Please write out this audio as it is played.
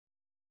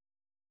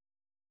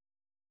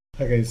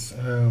Hi guys,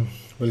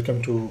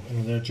 welcome to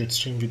another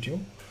Jetstream video.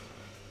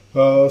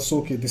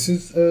 Okay, this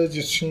is a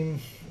Jetstream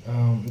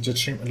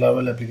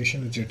Laravel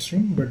application with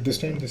Jetstream, but this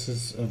time this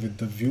is with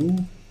the Vue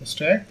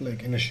stack,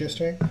 like Inertia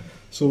stack.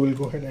 So we'll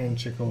go ahead and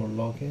check our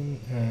login,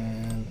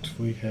 and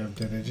we have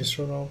the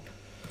register route.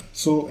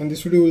 So in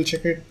this video, we'll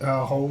check it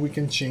how we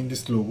can change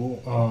this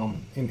logo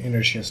in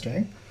Inertia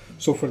stack.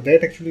 So for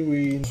that, actually,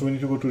 we need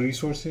to go to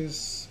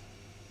resources,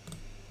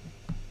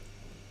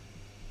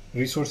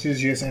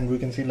 yes, and we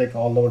can see like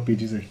all our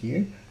pages are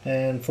here.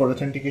 And for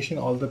authentication,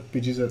 all the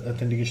pages are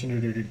authentication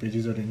related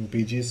pages are in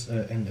pages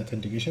and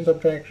authentication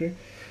subdirectory.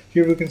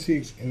 Here we can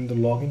see in the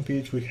login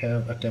page we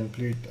have a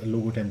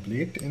logo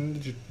template in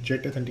the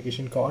Jet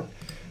authentication card,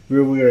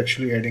 where we are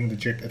actually adding the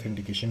Jet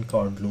authentication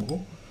card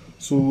logo.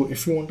 So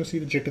if you want to see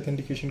the Jet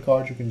authentication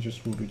card, you can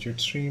just go to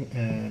Jetstream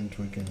and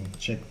we can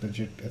check the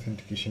Jet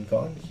authentication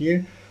card.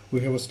 Here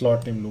we have a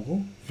slot name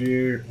logo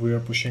where we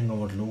are pushing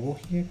our logo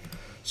here.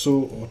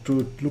 So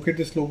to look at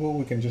this logo,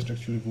 we can just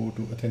actually go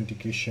to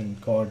authentication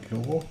card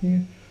logo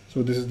here.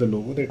 So this is the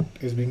logo that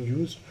is being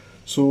used.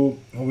 So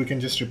we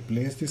can just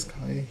replace this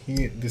guy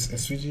here, this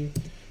SVG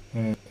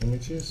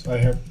images. I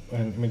have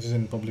images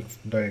in public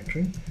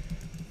directory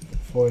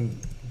for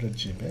the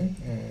JPEG,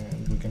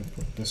 and we can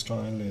put the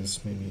style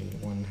as maybe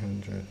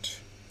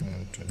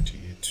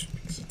 128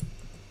 pixel.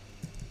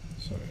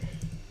 Sorry,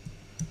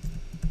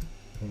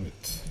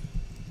 width.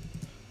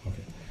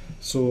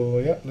 So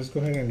yeah, let's go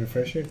ahead and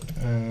refresh it,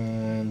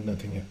 and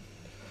nothing here.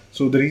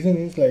 So the reason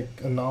is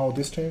like now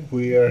this time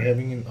we are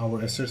having in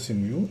our assets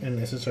in Vue, and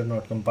assets are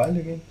not compiled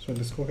again. So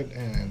let's go ahead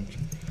and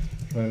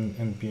run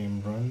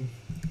npm run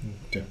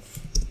dev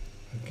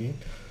again.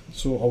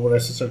 So our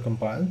assets are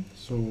compiled,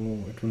 so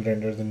it will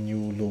render the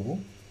new logo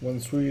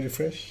once we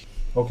refresh.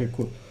 Okay,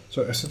 cool.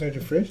 So assets are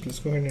refreshed. Let's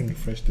go ahead and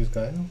refresh this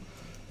guy now.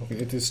 Okay,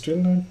 it is still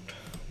not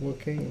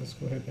working. Let's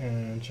go ahead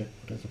and check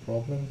what is the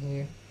problem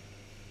here.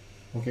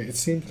 Okay, it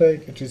seems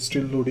like it is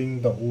still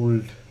loading the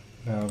old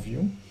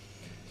view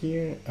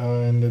here,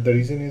 and the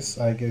reason is,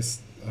 I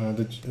guess,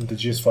 the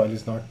JS file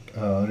is not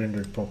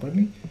rendered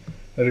properly.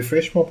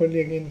 Refresh properly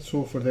again.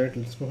 So for that,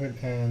 let's go ahead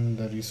and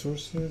the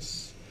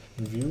resources,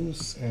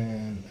 views,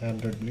 and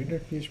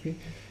app.bleed.php,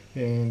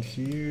 and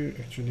here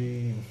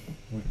actually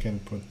we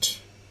can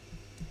put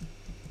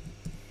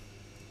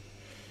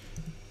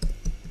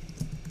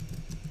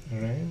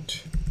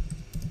right.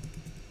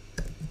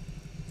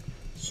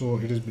 So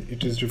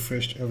it is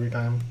refreshed every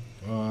time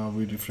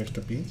we refresh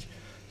the page.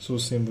 So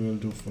same we will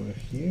do for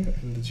here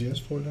in the JS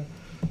folder.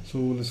 So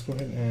let's go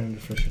ahead and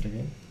refresh it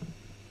again.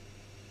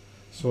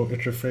 So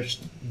it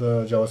refreshed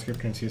the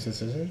JavaScript and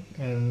CSS asset,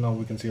 and now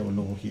we can see our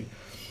logo here.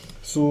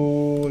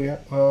 So yeah,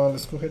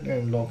 let's go ahead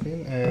and log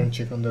in and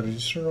check on the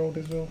register route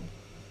as well.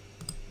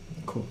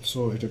 Cool.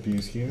 So it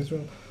appears here as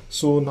well.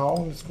 So now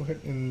let's go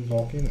ahead and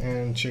log in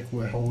and check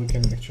how we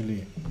can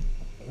actually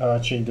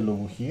change the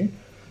logo here.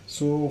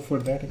 So for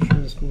that,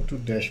 actually, let's go to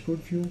dashboard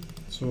view.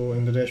 So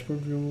in the dashboard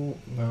view,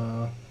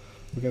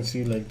 we can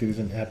see like there is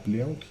an app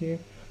layout here.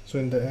 So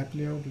in the app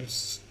layout,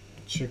 let's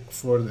check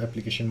for the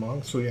application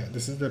mark. So yeah,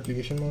 this is the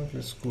application mark.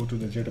 Let's go to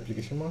the Jet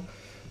application mark.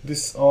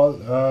 This all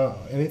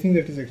anything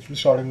that is actually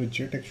starting with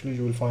Jet, actually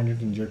you will find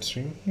it in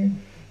Jetstream here.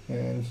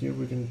 And here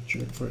we can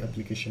check for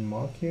application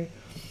mark here,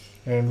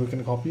 and we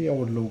can copy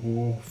our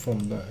logo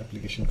from the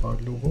application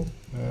card logo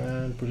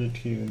and put it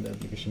here in the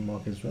application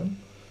mark as well.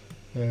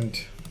 And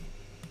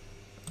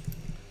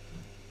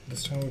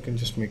this time we can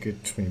just make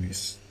it maybe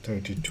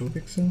 32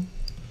 pixel,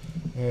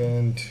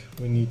 and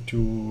we need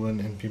to run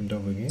npm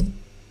dev again.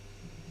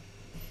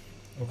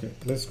 Okay,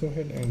 let's go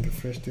ahead and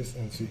refresh this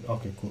and see.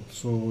 Okay, cool.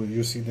 So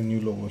you see the new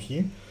logo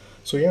here.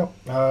 So yeah,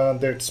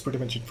 that's pretty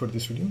much it for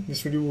this video.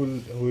 This video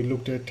we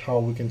looked at how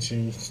we can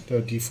change the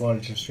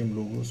default Jetstream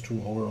logos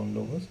to our own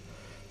logos.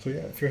 So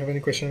yeah, if you have any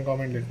question or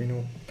comment, let me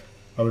know.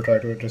 I will try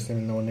to address them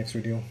in our next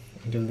video.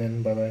 Until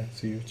then, bye bye,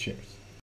 see you, cheers.